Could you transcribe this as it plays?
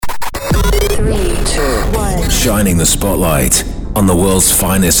shining the spotlight on the world's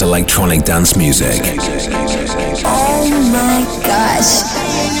finest electronic dance music. Oh my gosh.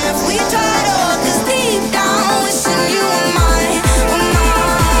 We tried all this deep down, wishing you were mine,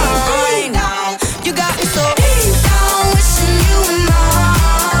 mine. You got me so deep down, wishing you were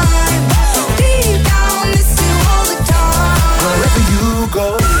mine. Deep down, miss you all the time. Wherever you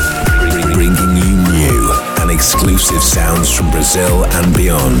go, bringing you new and exclusive sounds from Brazil and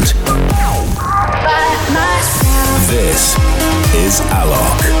beyond. This is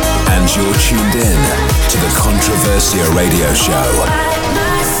Alok, and you're tuned in to the Controversia radio show.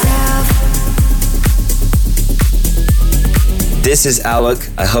 This is Alok.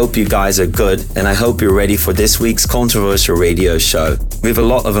 I hope you guys are good, and I hope you're ready for this week's Controversia radio show. We have a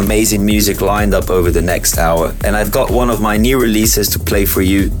lot of amazing music lined up over the next hour, and I've got one of my new releases to play for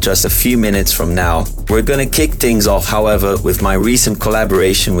you just a few minutes from now. We're gonna kick things off, however, with my recent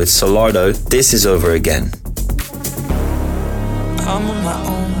collaboration with Solardo, This Is Over Again. I'm on my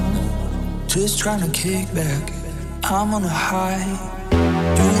own, just trying to kick back. I'm on a high,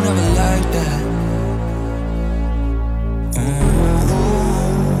 you never like that.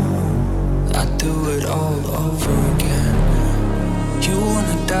 I do it all over again. You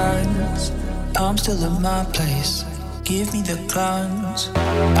wanna dance, I'm still at my place. Give me the guns,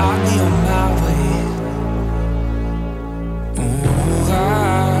 I'll be on my way.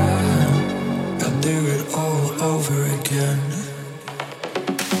 I'll do it all over again.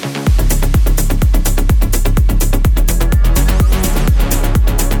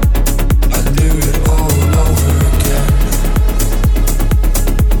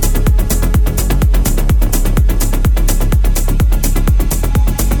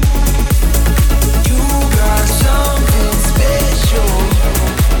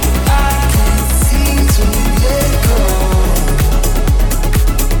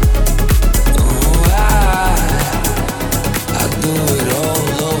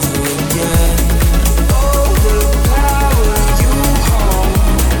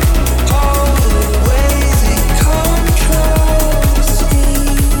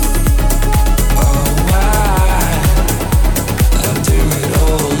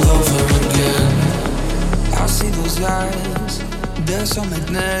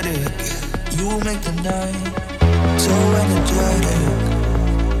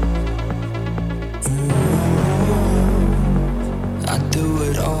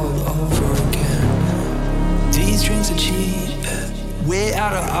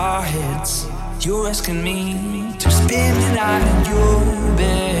 You're asking me to spend the night in your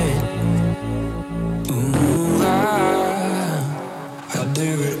bed. Ooh, I'll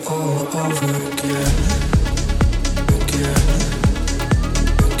do it all over again. Again,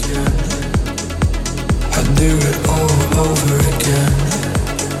 again. I'll do it all over again.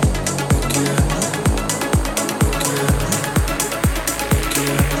 Again, again,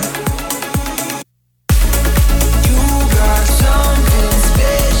 again. You got something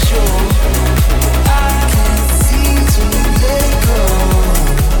special.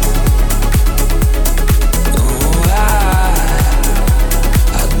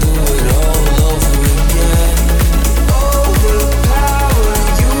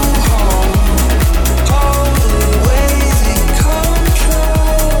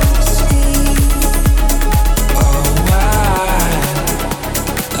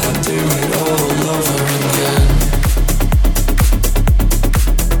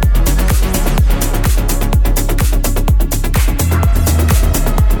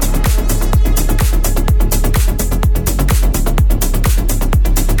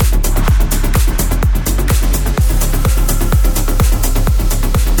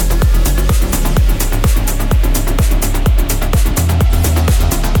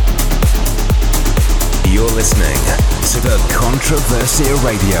 Controversia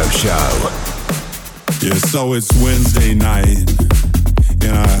radio show. Yeah, so it's Wednesday night,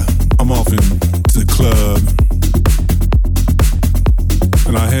 and I'm off into the club,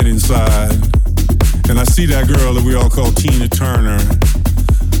 and I head inside, and I see that girl that we all call Tina Turner,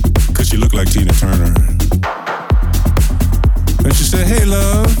 cause she looked like Tina Turner. And she said, "Hey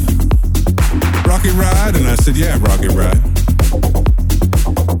love, rocket ride?" And I said, "Yeah, rocket ride."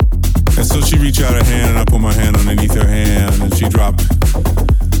 And so she reached out her hand, and I put my hand underneath her hand, and she dropped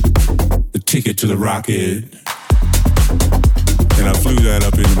the ticket to the rocket. And I flew that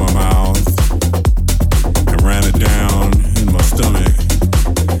up into my mouth and ran it down in my stomach.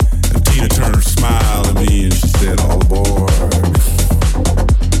 And Tina Turner smiled at me and she said, "All aboard."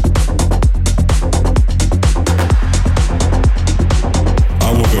 I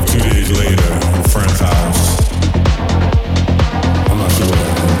woke up 2 days later at a friend's house. I'm not sure what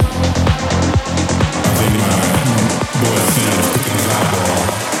happened. I think my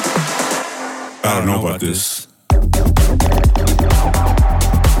know about this.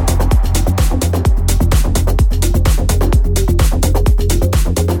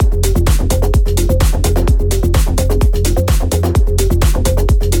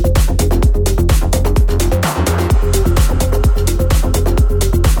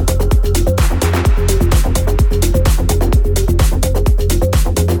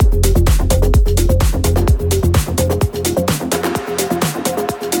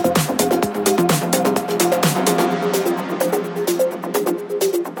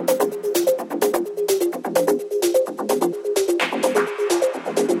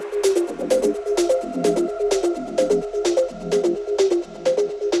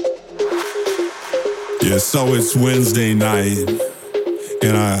 So it's Wednesday night,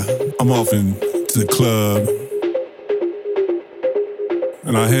 and I'm off into the club,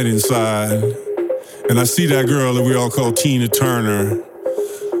 and I head inside, and I see that girl that we all call Tina Turner,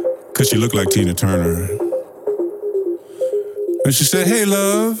 because she looked like Tina Turner. And she said, "Hey,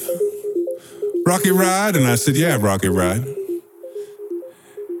 love, rocket ride?" And I said, "Yeah, rocket ride."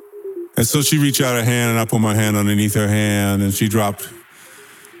 And so she reached out her hand, and I put my hand underneath her hand, and she dropped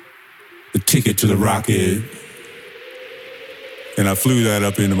the ticket to the rocket. And I flew that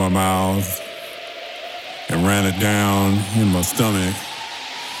up into my mouth and ran it down in my stomach.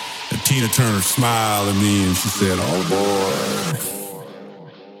 And Tina Turner smiled at me and she said, "Oh boy,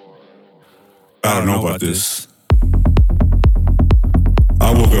 I don't know about this."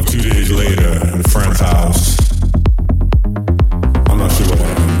 I woke up 2 days later at a friend's house. I'm not sure what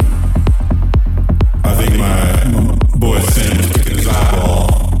happened. I think my boy Sam was kicking his eyeball.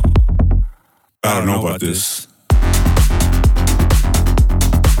 I don't know about this.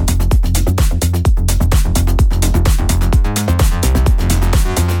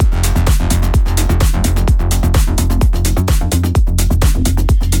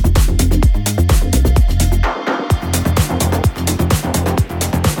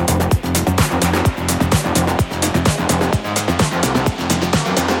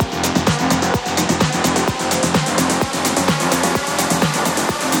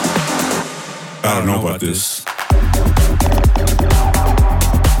 I don't know about this.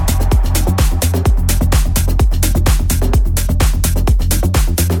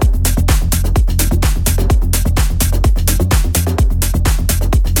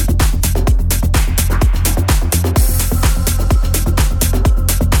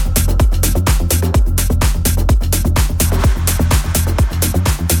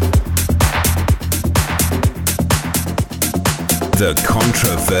 The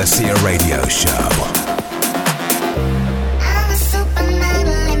Controversia Radio Show. I'm a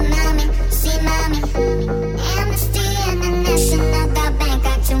supermodel and Mami, see Mami. Amnesty International, got bank,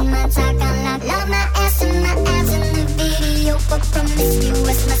 got too much, I got lot. Love my ass and my abs in the video, but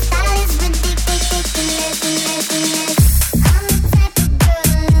promiscuous. My style is ridiculous. I'm the type of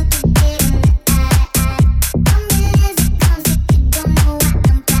girl look to get in the eye. I'm real as it comes if you don't know what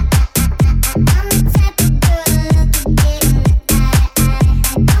I'm got. I'm the type of girl look to get in the eye.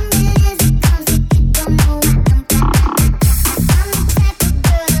 I'm real as it comes if you don't know what I'm got. I'm the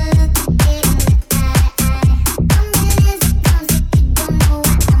type of girl look to get in the eye. I'm real as it comes if you don't know what I'm got. I'm the type of girl look to get in the eye. I'm real as it comes if you don't know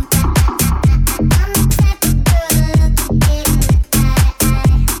what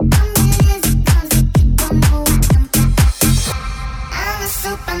I'm got.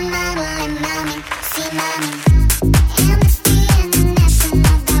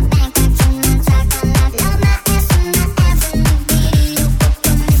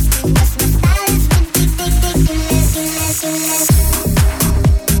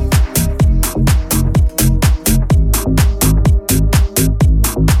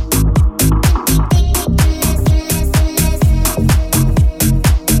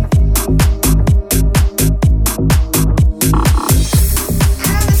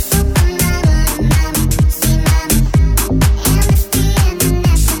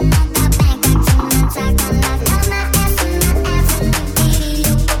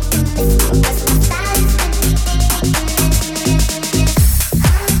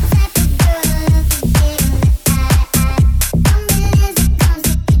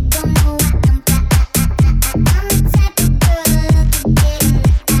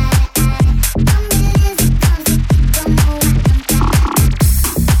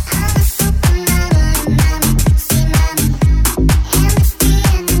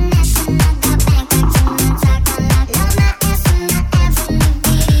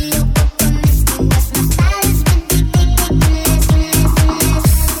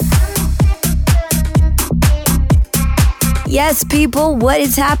 Yes, people, what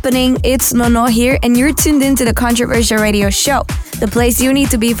is happening? It's Nono here, and you're tuned into the Controversia Radio Show, the place you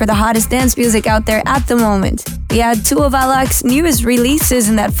need to be for the hottest dance music out there at the moment. We had two of Alok's newest releases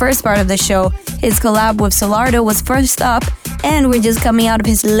in that first part of the show. His collab with Solardo was first up, and we're just coming out of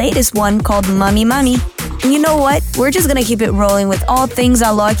his latest one called Mami. And you know what? We're just gonna keep it rolling with all things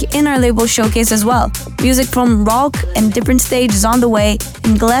Alok in our label showcase as well. Music from Ralk and different stages on the way,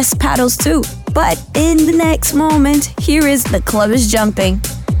 and glass paddles too. But in the next moment, here is The Club is Jumping.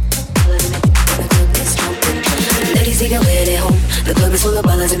 Ladies, leave your head at home. The club is full of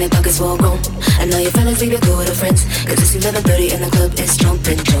ballers and their pockets full grown. I know your fellas leave your cool with their friends, cause it's 11:30 and the club is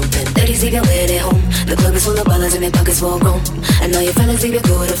jumping. Ladies, leave your head at home. The club is full of ballers and their pockets full grown. I know your fellas leave your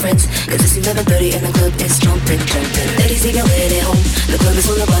cool with their friends, cause it's 11:30 and the club is jumping. Ladies, leave your head at home. The club is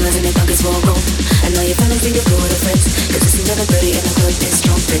full of ballers and their pockets full grown. I know your fellas leave your cool with their friends, cause it's 11:30 and the club is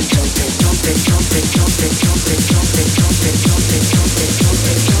jumping.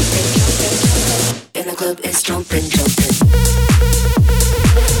 And the club is jumping.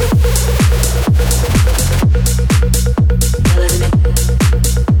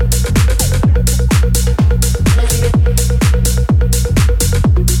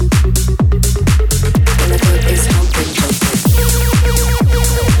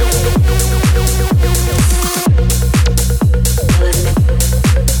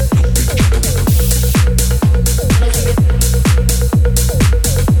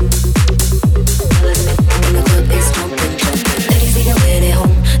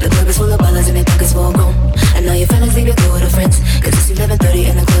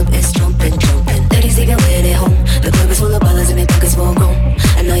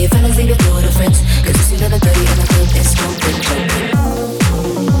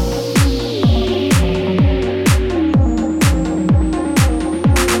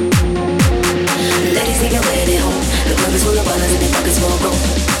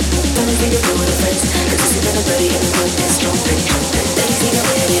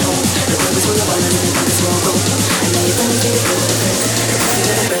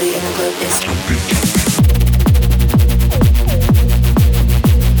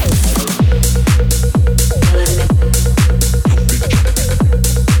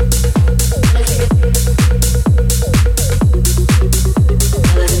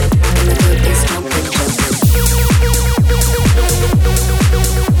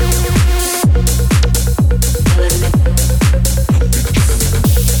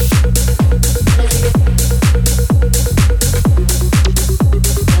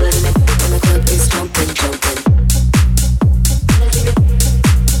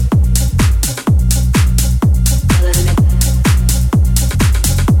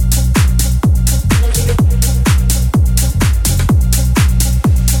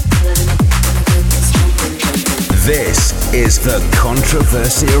 The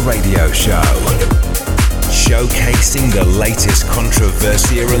Controversia Radio Show, showcasing the latest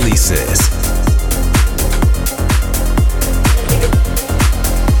Controversia releases.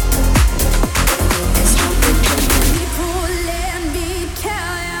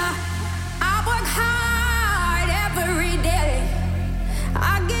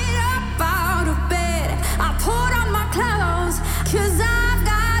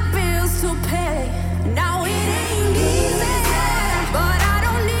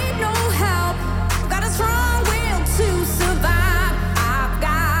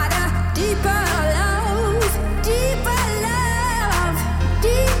 Deeper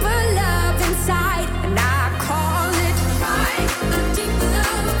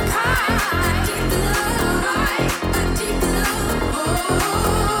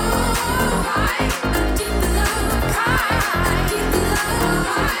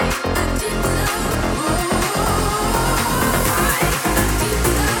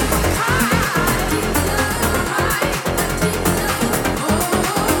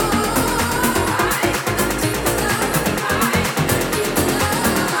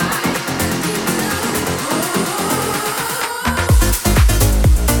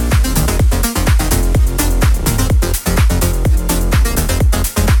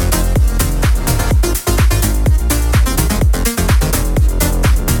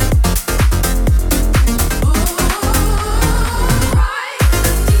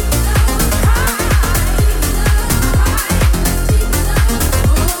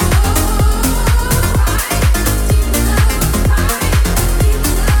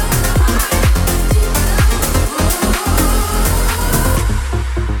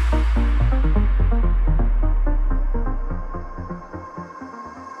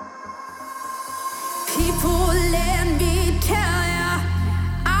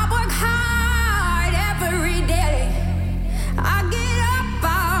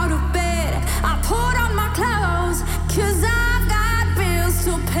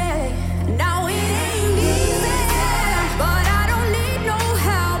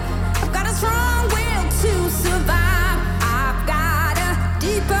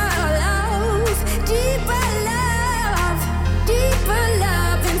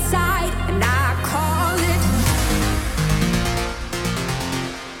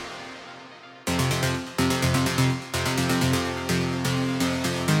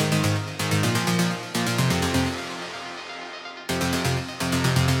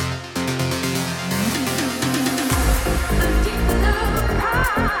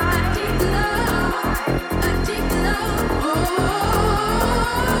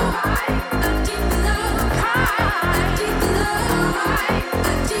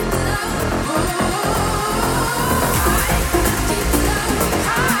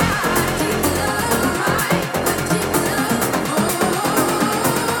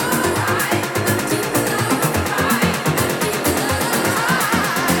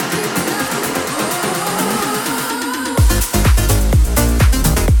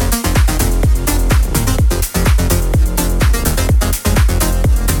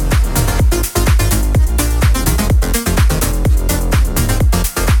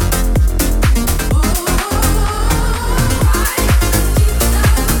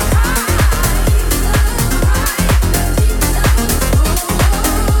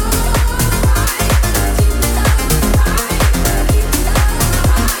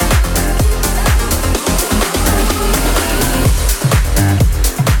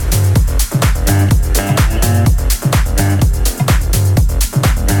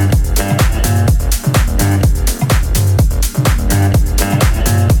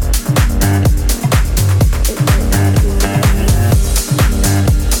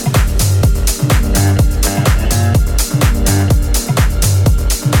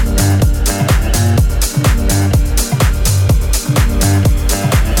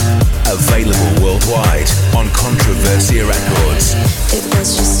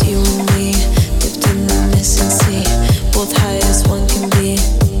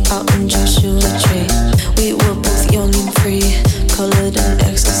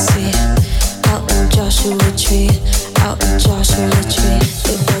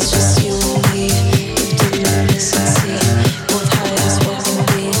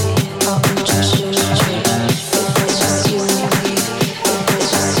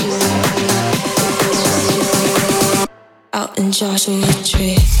Joshua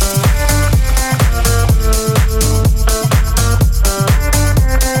tree.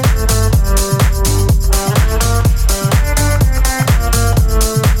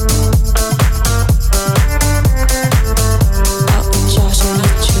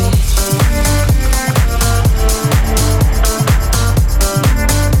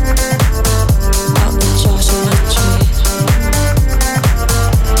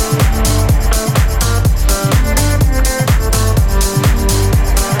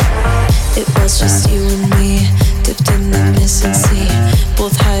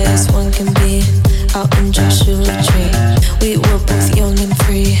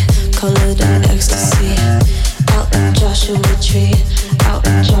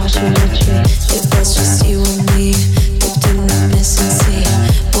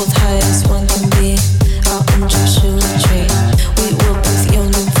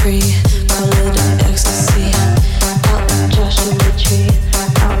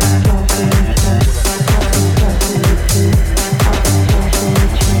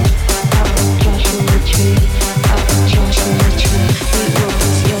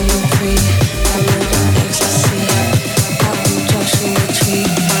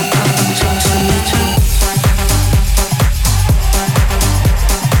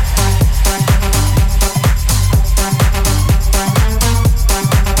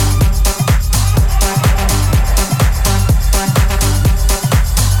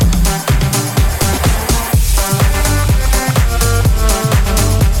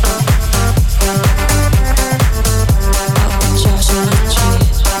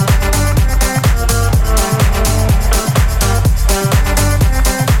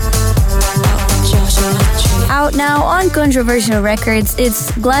 Controversial Records,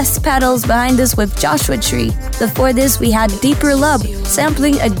 it's Glass Petals behind us with Joshua Tree. Before this, we had Deeper Love,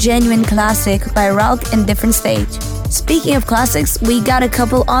 sampling a genuine classic by Ralk and Different Stage. Speaking of classics, we got a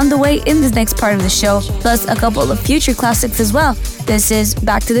couple on the way in this next part of the show, plus a couple of future classics as well. This is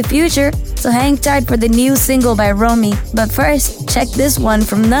Back to the Future, so hang tight for the new single by Romy. But first, check this one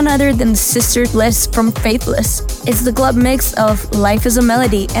from none other than sister Bliss from Faithless. It's the club mix of Life is a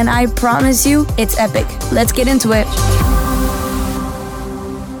Melody, and I promise you, it's epic. Let's get into it.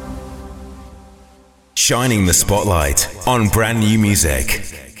 Shining the spotlight on brand new music.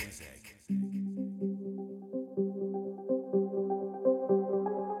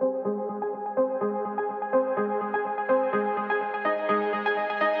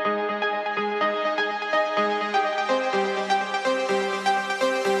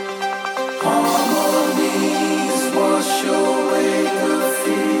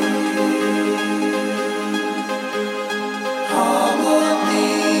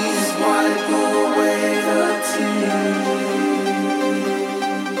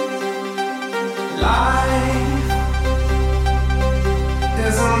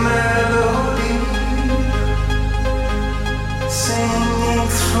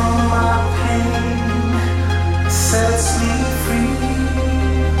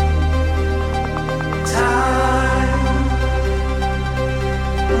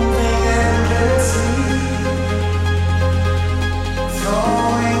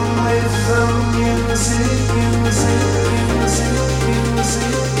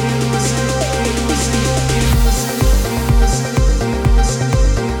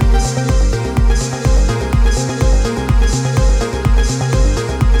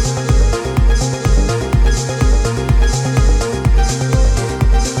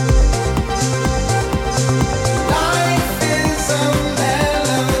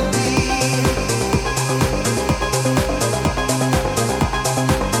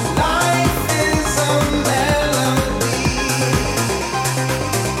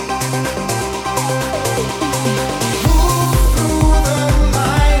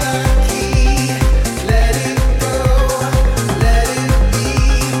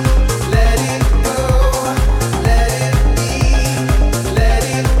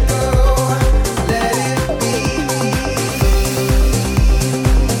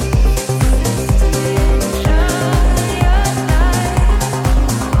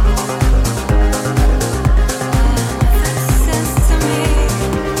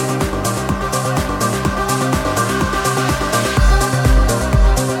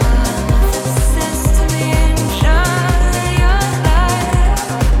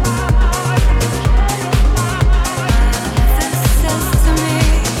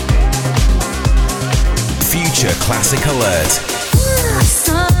 Classic Alert.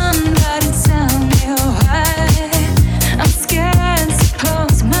 Somebody tell me why I'm scared to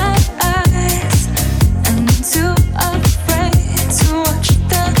close my eyes, and I'm too afraid to watch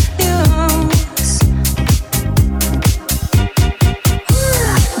the news.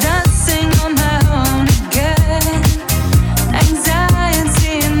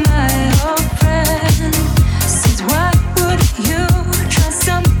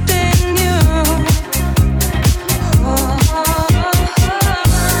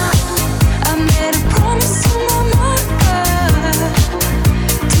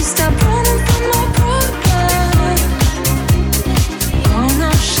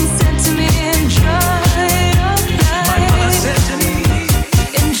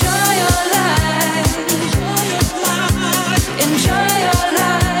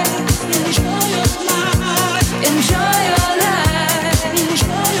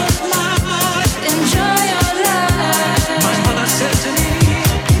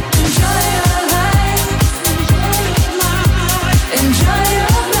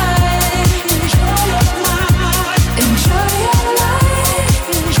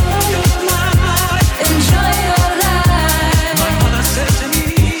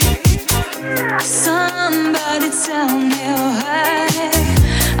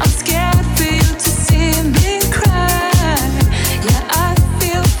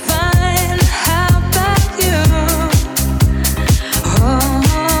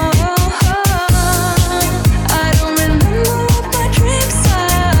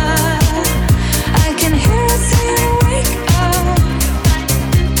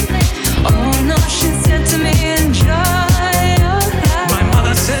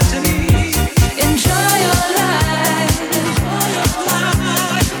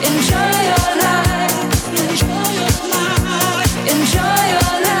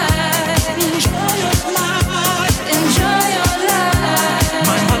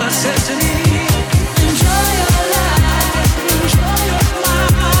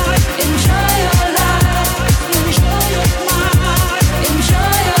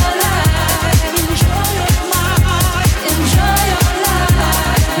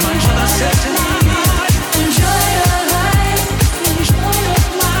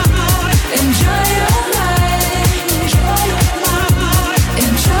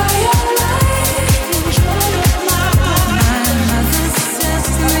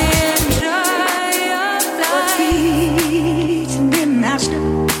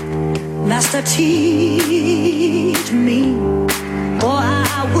 Master, teach me, or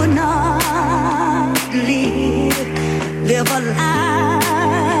I would not live a liar.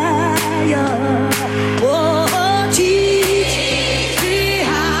 Oh, teach me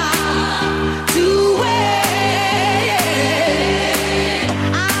how to wait.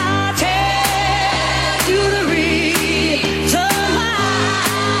 I'll tell you the reason why.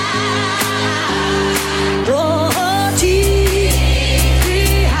 Oh, teach me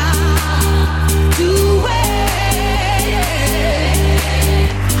how to wait.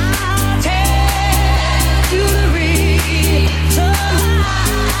 I'll tell you the reason why.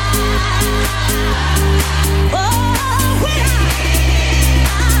 Oh, when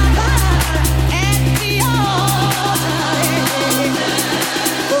I'm at the altar,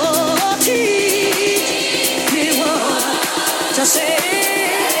 oh, teach me what to say.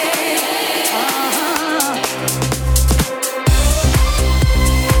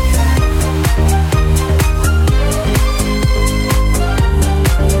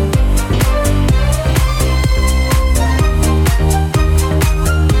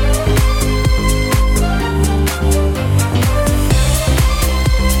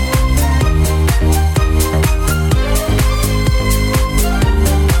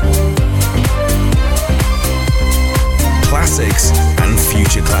 Classics and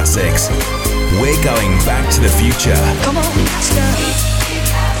future classics. We're going back to the future. Come on, Bhaskar.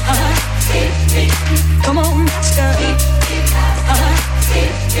 Come on, Bhaskar.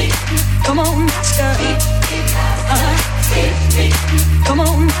 Come on, Bhaskar. Come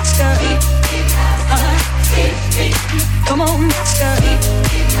on, Bhaskar. Come on, Bhaskar. Come on, Bhaskar.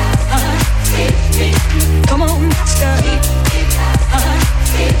 Come on, Bhaskar.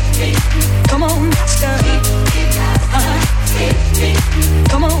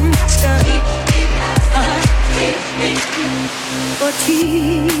 Come on, Bhaskar. Oh,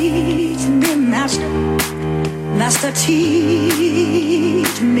 teach me, Master. Master,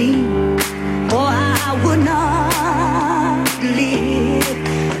 teach me, or I would not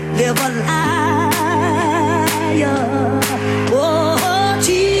live a liar. Oh,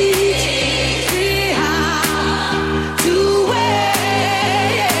 teach me how to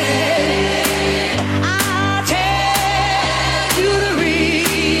wait. I'll tell you the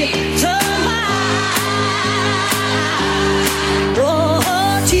reason why. Oh,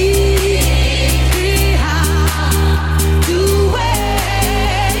 teach me how to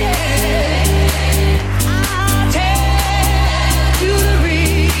wait. I'll tell you the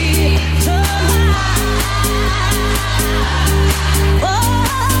reason why. Oh,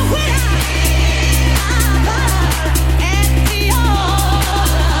 when I'm at the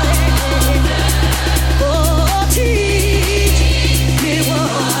altar, oh, teach me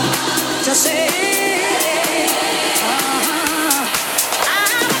what to say.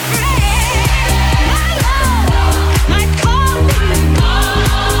 I'm afraid my love might call me. Oh,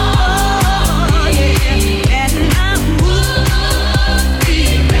 yeah, and I would be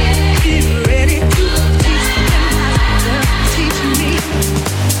ready to teach me.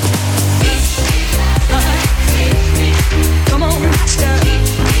 Come on, Bhaskar.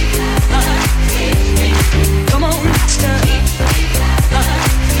 Come on, Bhaskar. Come on, Bhaskar.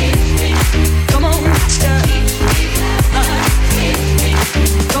 Come on, Bhaskar.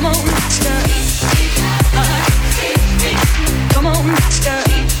 Come on, Bhaskar.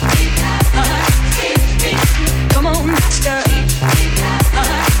 Come on, Bhaskar.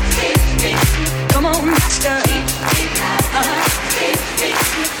 Come on, Bhaskar.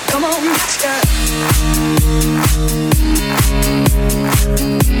 Come on, Bhaskar.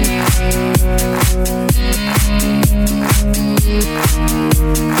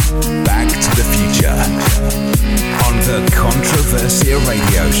 Back to the future on the Controversia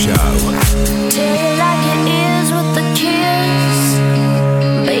radio show. Tell you like it is with the kiss,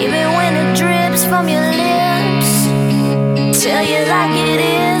 baby, when it drips from your lips. Tell you like it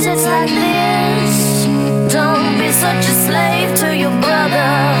is, it's like this. Don't be such a slave to your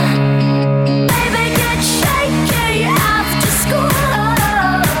brother. Baby, get shaky after school.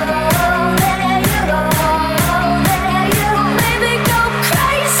 There you go, there you go. Baby, go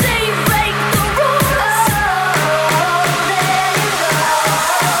crazy, break the rules. There you go,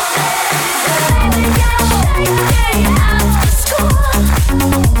 baby, get shaky after school.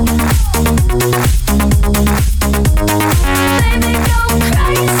 Baby, go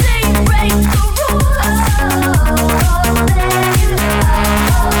crazy, break the rules. There you go.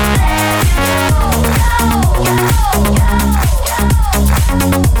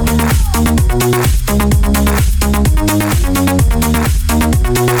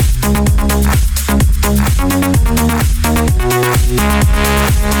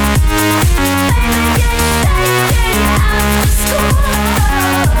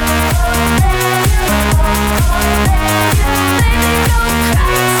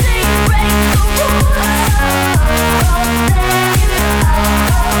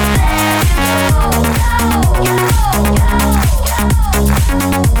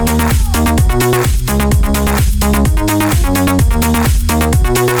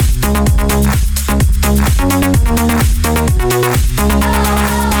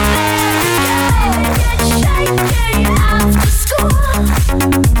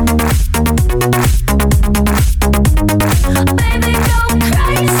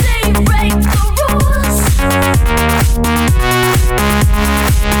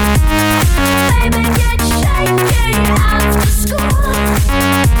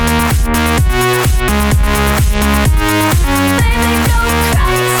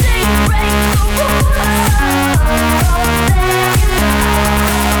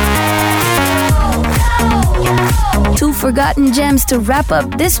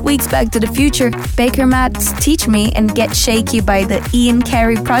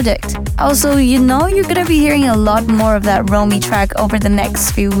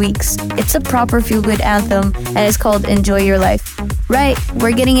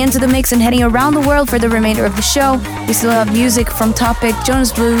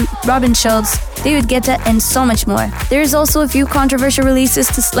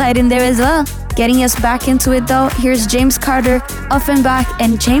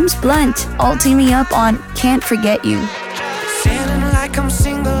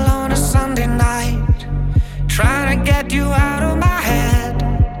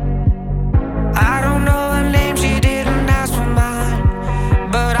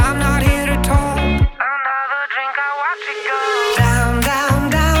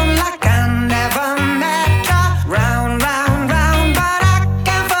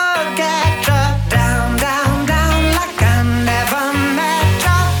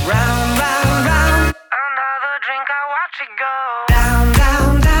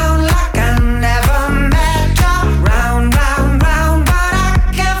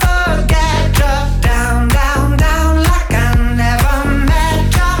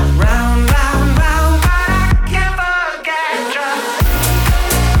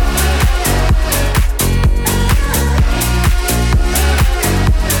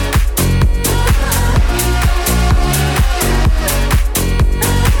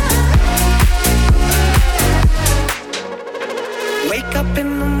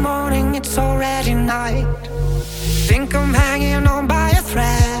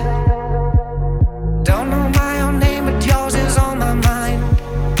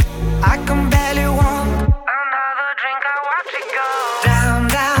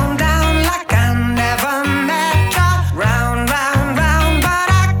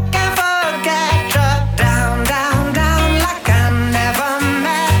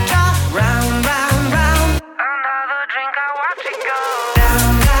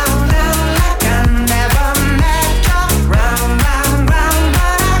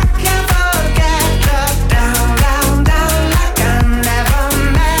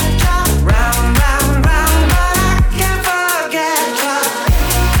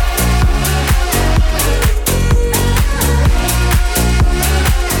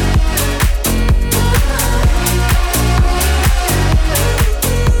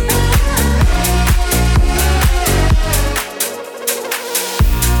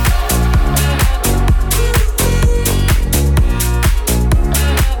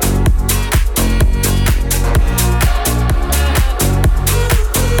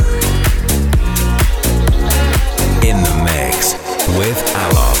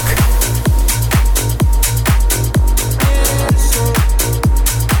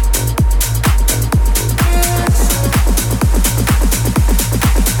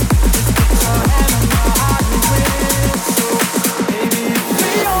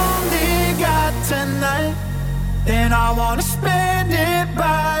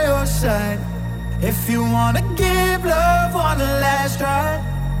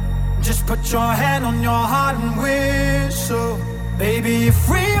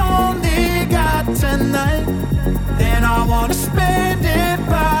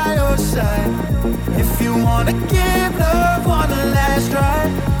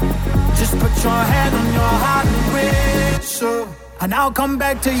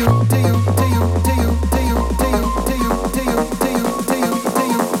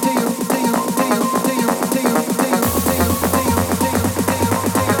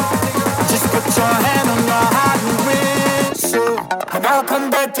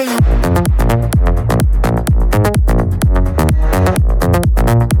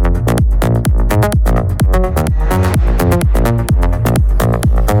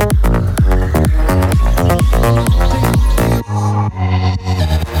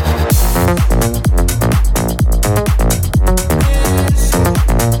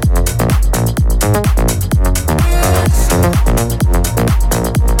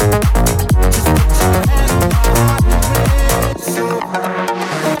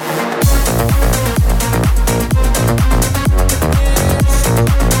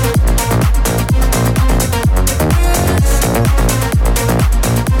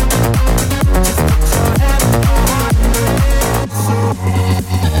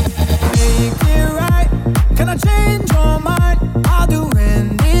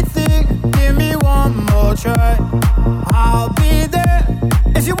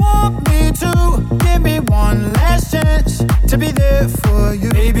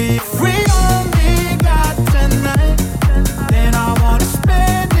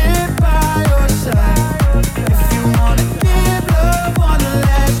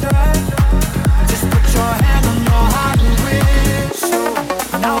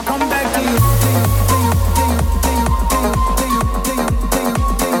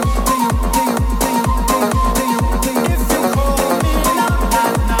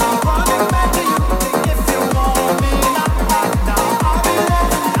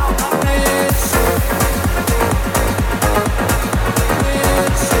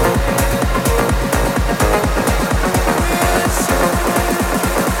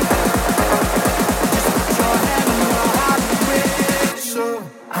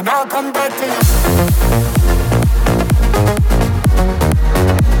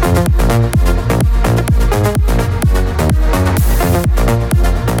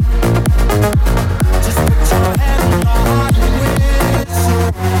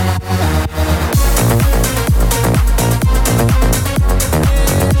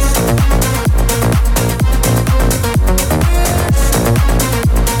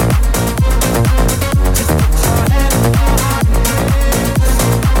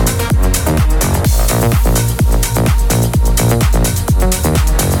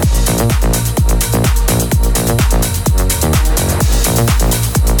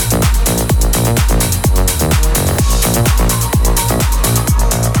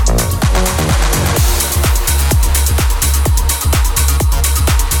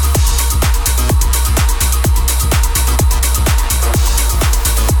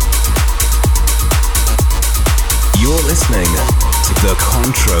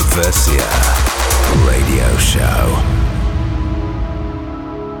 Controversia Radio Show.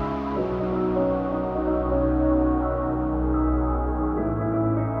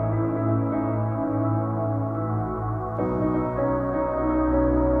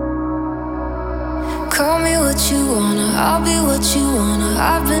 Call me what you wanna, I'll be what you wanna.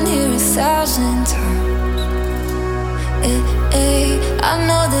 I've been here 1,000 times. I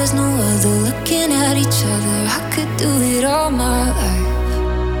know there's no other. Looking at each other, I could do it all my life.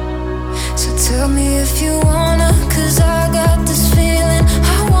 So tell me if you wanna, cause I got this feeling.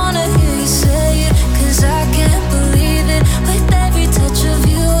 I wanna hear you say it, cause I can't believe it. With every touch of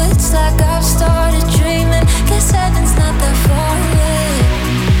you, it's like I've started dreaming. Guess heaven's not that far away.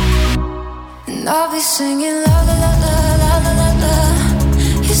 And I'll be singing la la la la la la la la.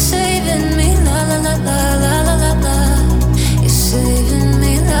 You're saving me la la la la la la la la. You're saving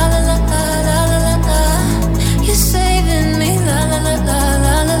me la la la la la la la la. You're saving me la la la la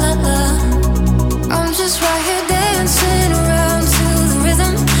la la la la. I'm just right here dancing around to the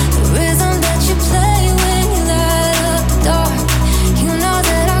rhythm that you play when you light up the dark. You know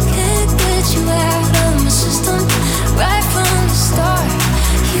that I can't get you out of my system right from the start.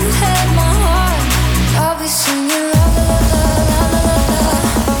 You had my heart. I'll be singing la la la la la la la la.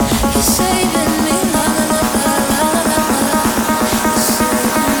 You're saving me la la la la la la la la. You're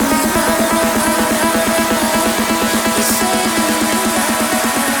saving me la la la la la la la la. You're saving me la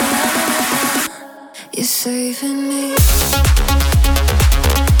la la la la la. You're saving me.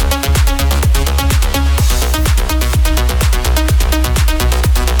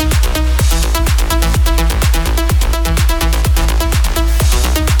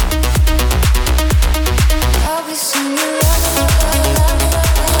 I'll be singing la la la la la la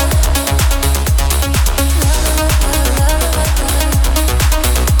la. La la la la la la la.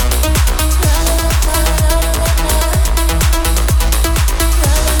 La la la la la la la. La la la la la la la.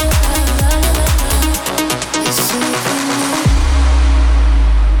 You're saving me.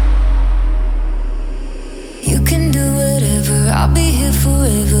 You can do whatever, I'll be here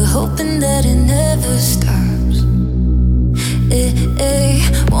forever, hoping that it never stops.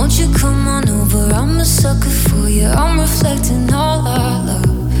 Won't you come on over? I'm a sucker for you, I'm reflecting all our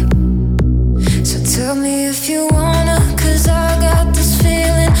love. So tell me if you wanna, cause I got this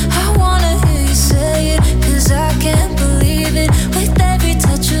feeling. I wanna hear you say it, cause I can't believe it. With every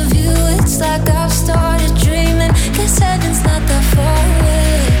touch of you, it's like I've started dreaming. Guess heaven's not that far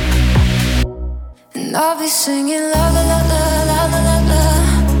away. And I'll be singing la la la la la la la la.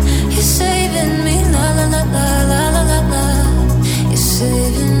 You're saving me la la la la la la la la. You're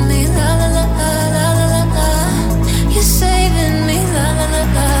saving me la la la la la la la la. You're saving me la la la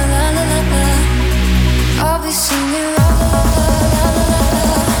la la la la la. I'll be singing la la la la la la la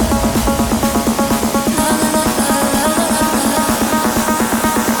la. La la la la la la la la. La la la la la la la la.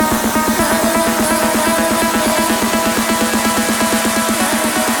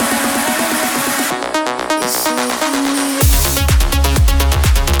 You're saving me.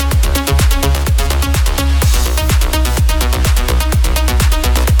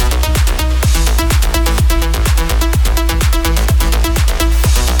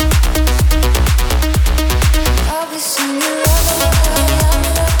 I'll be singing la la la la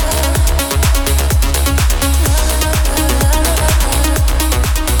la la la. La la la la la la la. La la la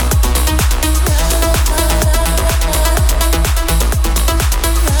la la la la. La la la la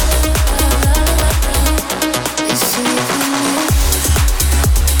la la la. You're saving me.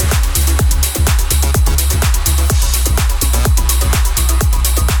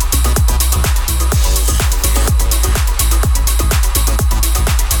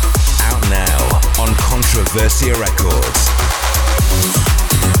 Out now on Controversia Records.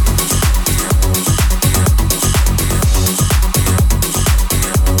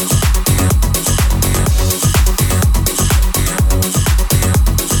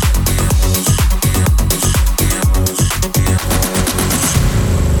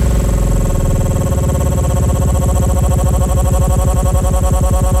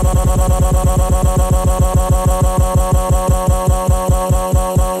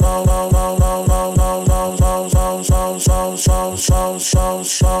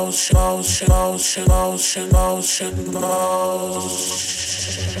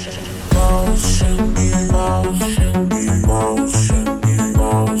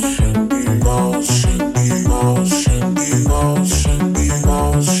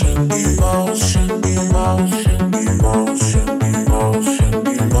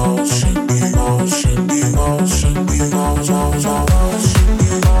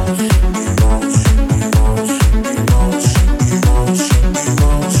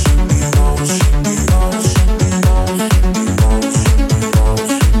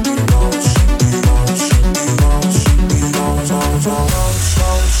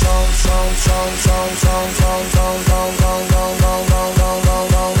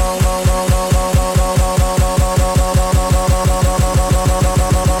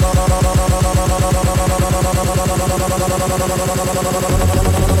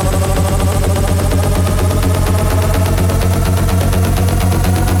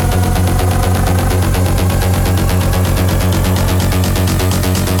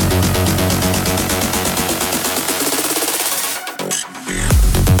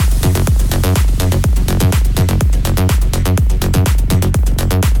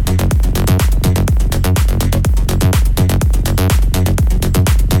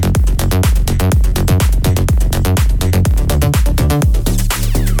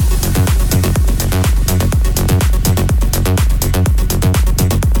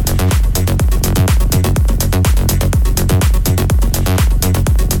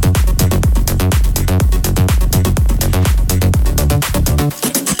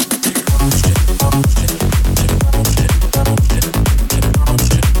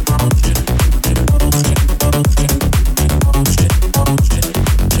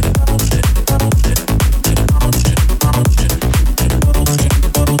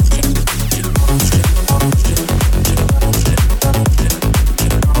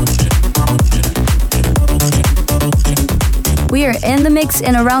 mix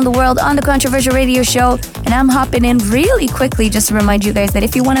and around the world on the Controversial Radio Show. And I'm hopping in really quickly just to remind you guys that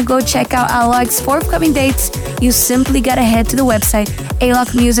if you want to go check out Alok's forthcoming dates, you simply gotta head to the website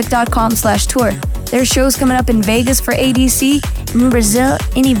alokmusic.com/tour. There's shows coming up in Vegas for ADC, in Brazil,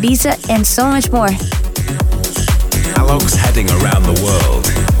 in Ibiza, and so much more. Alok's heading around the world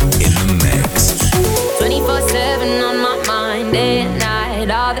in the mix. 24/7 on my mind, day and night,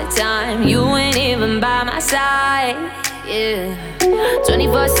 all the time. You ain't even by my side, yeah.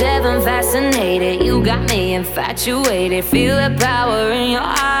 24/7 fascinated, you got me infatuated. Feel the power in your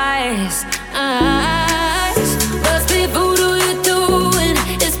eyes. Must be voodoo you're doing,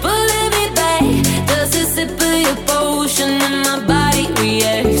 it's pulling me back. Just a sip of your potion and my body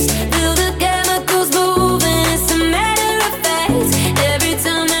reacts. Feel the chemicals moving, it's a matter of fact. Every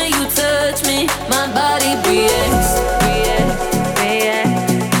time that you touch me, my body reacts, reacts, reacts.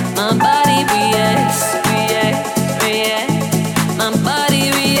 My body reacts, reacts, reacts. My body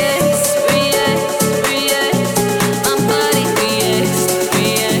reacts, reacts, reacts. My body reacts,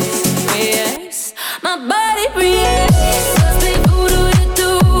 reacts, reacts. My body reacts. Must be voodoo you're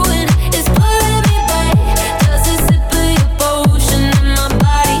doing, it's pulling me back. Just a sip of your potion and my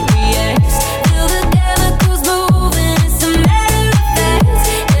body reacts. Feel the chemicals moving, it's a matter of fact.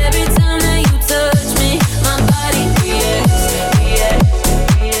 Every time that you touch me, my body reacts, reacts,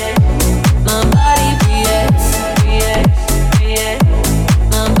 reacts. My body reacts, reacts, reacts.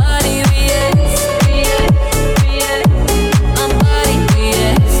 My body reacts, reacts, reacts. My body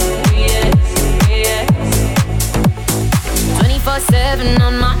reacts, reacts, reacts. 24/7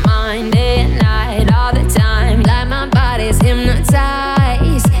 on my mind, day and night, all the time. Like my body's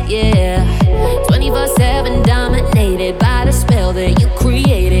hypnotized, yeah. 24/7 dominated by the spell that you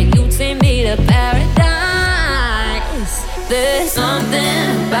created. You take me to paradise. There's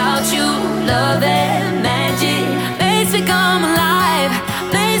something about you, love and magic. Makes me come alive,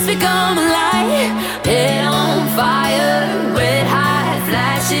 makes me come alive. Head on fire, red hot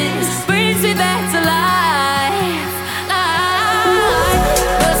flashes, brings me back to life.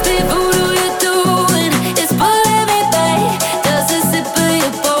 Must be voodoo you're doing, it's pulling me back. Just a sip of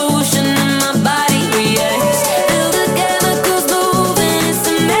your potion and my body reacts. Feel the chemicals moving, it's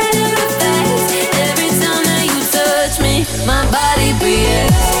a matter of fact. Every time that you touch me, my body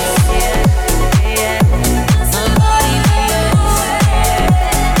reacts. My body reacts.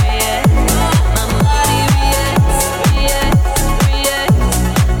 My body reacts, reacts, reacts.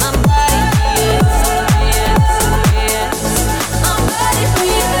 My body reacts, reacts, reacts. My body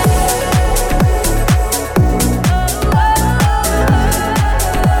reacts.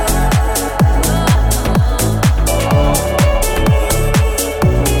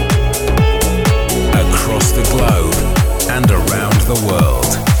 Across the globe and around the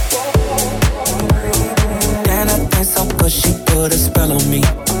world. And I think so good she put a spell on me.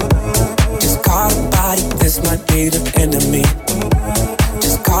 Just call the body, this might be the end of me.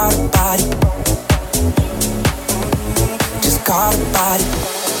 Just call the body. Just call the body.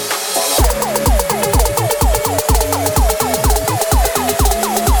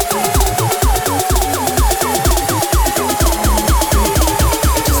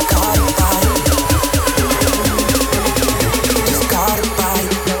 Just call the body. Just call the body.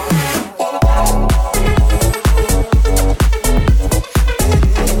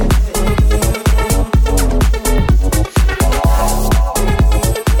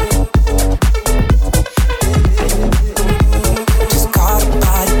 Just call the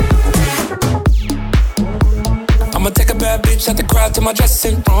body. I'ma take a bad bitch out the crowd to my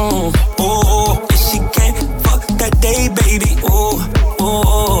dressing room. Oh, if she can't fuck that day, baby. Oh,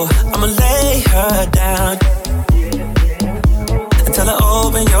 oh, I'ma lay her down and tell her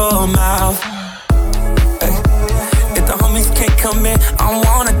open your mouth. Hey, if the homies can't come in, I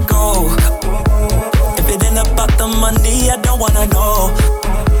wanna go. If it ain't about the money, I don't wanna know.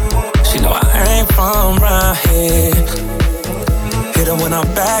 She know I ain't from round here. Hit her when I'm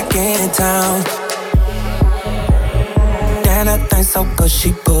back in town. And I think so good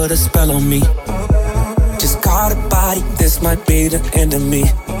she put a spell on me. Just call the body, this might be the end of me.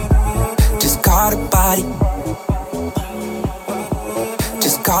 Just call the body.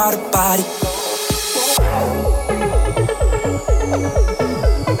 Just call the body.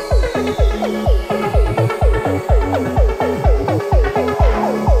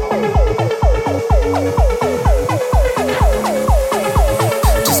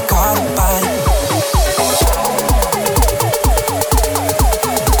 Just call the body.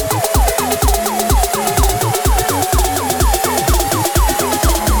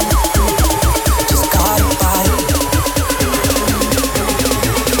 Just call the body.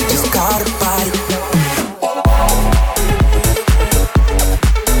 Just call the body.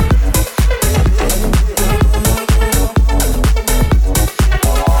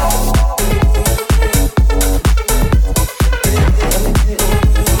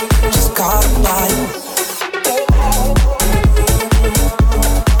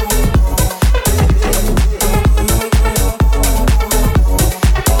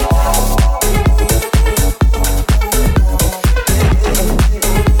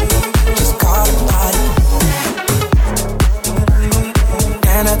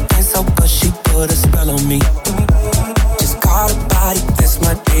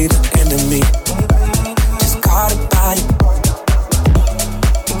 be the enemy. Just got a body.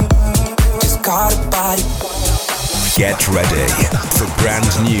 Just got a body. Get ready for brand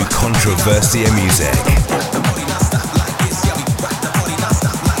new Controversia music.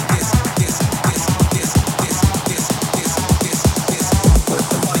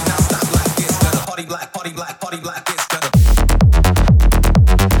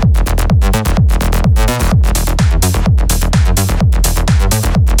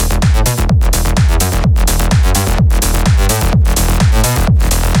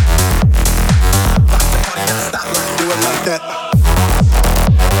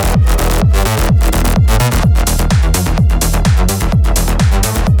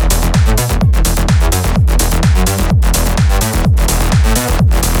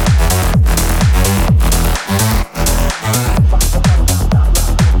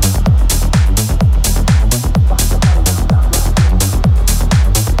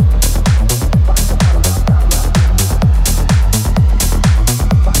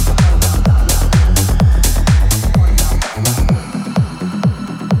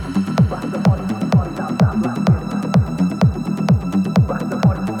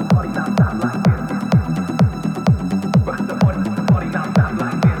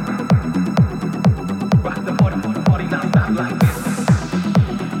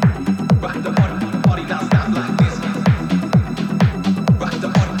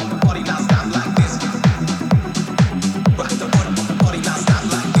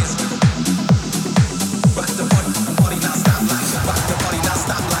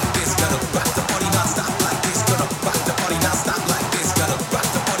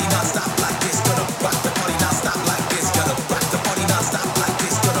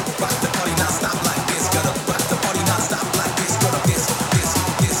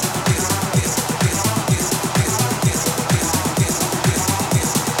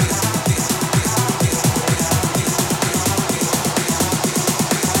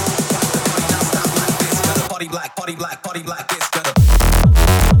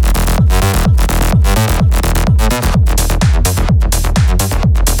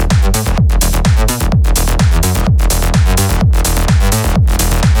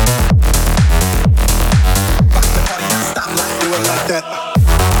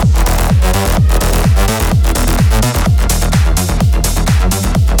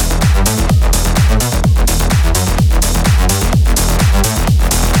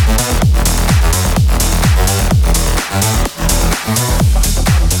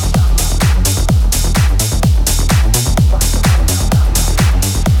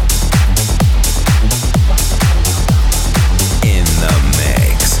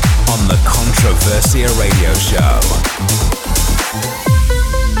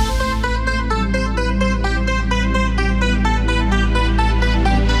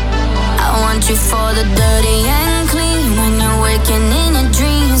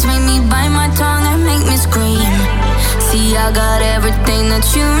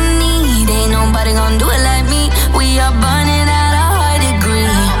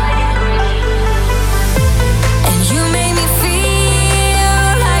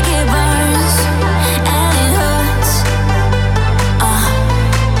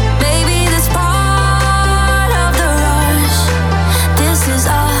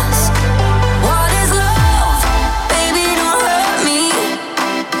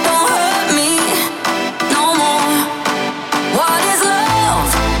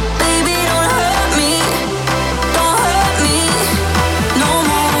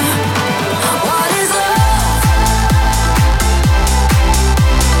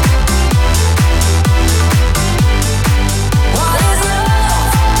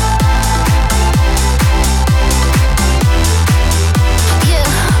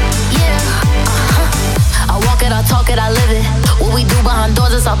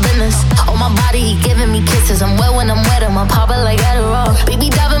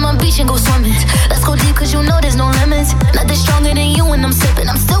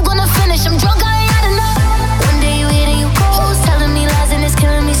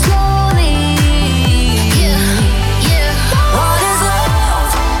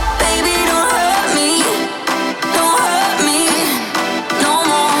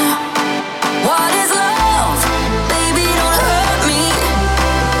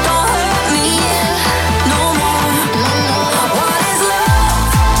 No more.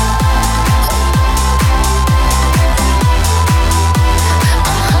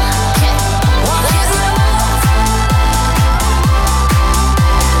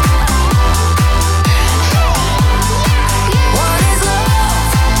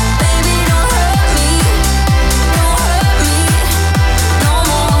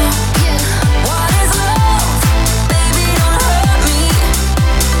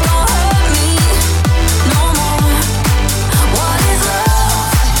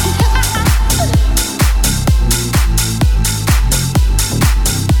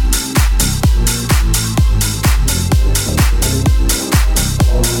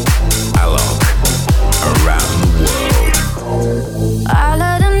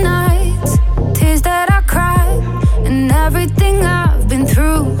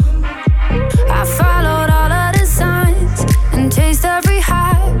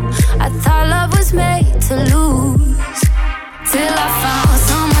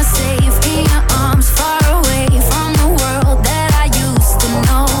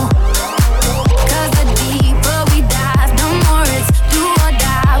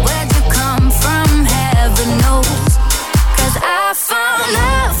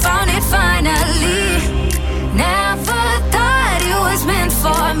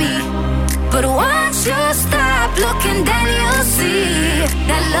 for me. But once you stop looking, then you'll see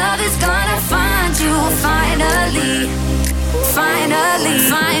that love is gonna find you finally. Finally,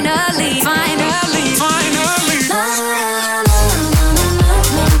 finally, finally, finally.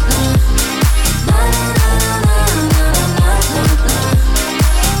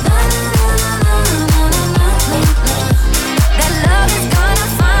 That love is gonna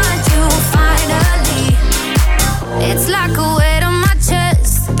find you finally. It's like a weight on my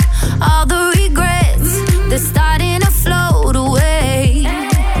chest. All the regrets, they're starting to float away.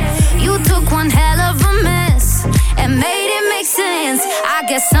 You took one hell of a mess and made it make sense. I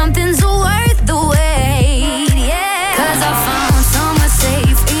guess something's worth the wait, yeah. 'Cause I found somewhere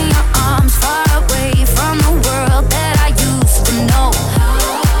safe in your arms, far away from the world that I used to know.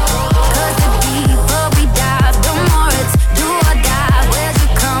 'Cause the deeper we dive, the more it's do or die. Where'd you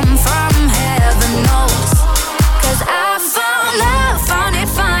come from? Heaven knows. 'Cause I found love, found it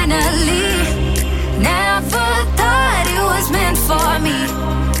finally. Never thought it was meant for me.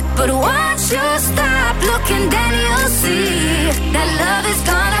 But once you stop looking, then you'll see that love is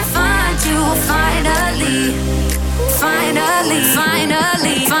gonna find you finally. Finally,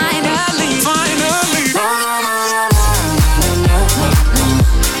 finally, finally, finally.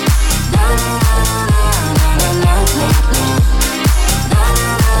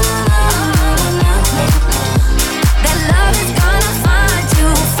 That love is gonna find you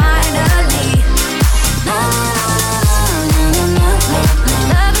finally.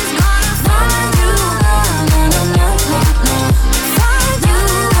 Love is gonna find you. Find you.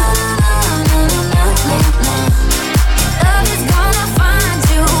 Love is gonna find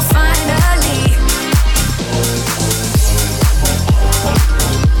you finally.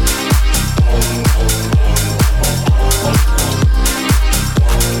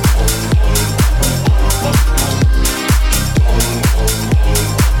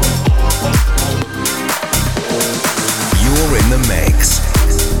 You're in the mix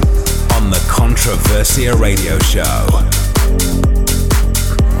on the Controversia Radio Show.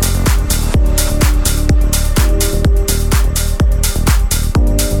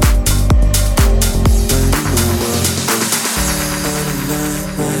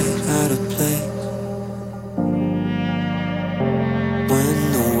 Right out of place. When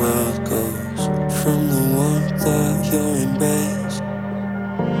the world goes from the warmth of your embrace,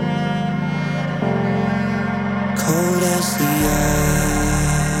 cold as the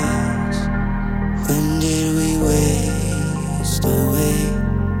ice. When did we waste away?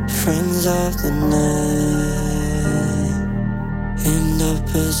 Friends of the night end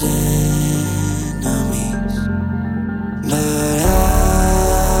up as enemies. But I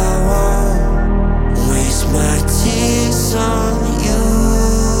won't waste my tears on you,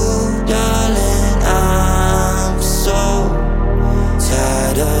 darling. I'm so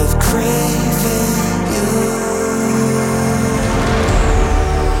tired of craving